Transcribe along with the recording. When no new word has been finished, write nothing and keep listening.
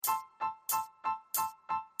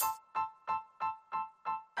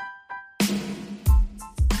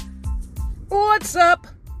What's up,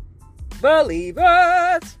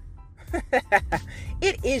 believers?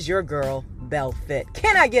 It is your girl, Belle Fit.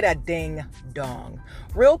 Can I get a ding dong?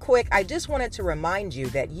 Real quick, I just wanted to remind you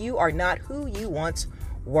that you are not who you once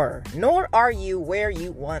were, nor are you where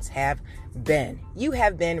you once have been. You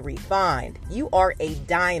have been refined. You are a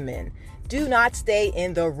diamond. Do not stay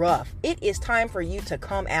in the rough. It is time for you to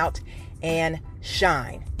come out and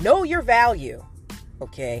shine. Know your value.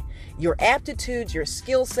 Okay, your aptitudes, your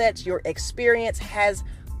skill sets, your experience has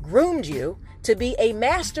groomed you to be a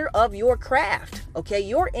master of your craft. Okay,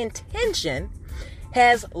 your intention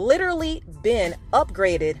has literally been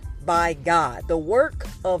upgraded by God. The work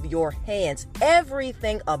of your hands,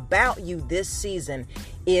 everything about you this season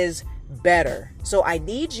is better. So I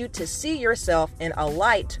need you to see yourself in a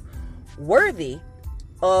light worthy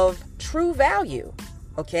of true value.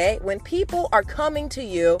 Okay, when people are coming to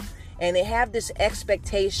you and they have this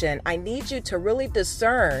expectation, I need you to really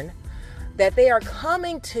discern that they are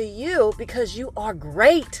coming to you because you are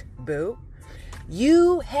great, boo.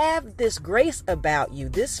 You have this grace about you,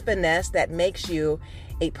 this finesse that makes you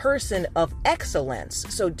a person of excellence.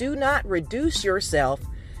 So do not reduce yourself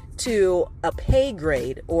to a pay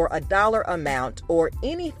grade or a dollar amount or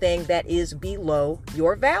anything that is below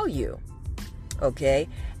your value. Okay?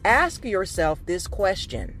 Ask yourself this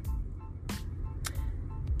question.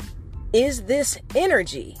 Is this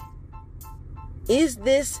energy? Is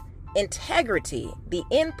this integrity the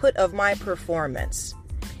input of my performance?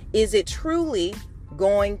 Is it truly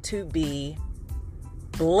going to be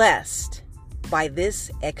blessed by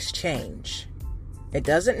this exchange? It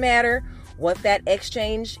doesn't matter what that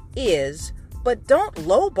exchange is, but don't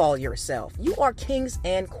lowball yourself. You are kings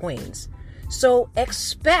and queens. So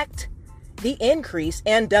expect the increase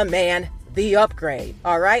and demand the upgrade.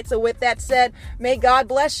 All right. So with that said, may God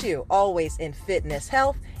bless you always in fitness,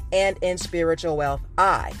 health, and in spiritual wealth.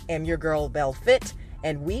 I am your girl, Belle Fit,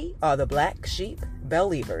 and we are the Black Sheep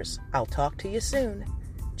Believers. I'll talk to you soon.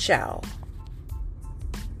 Ciao.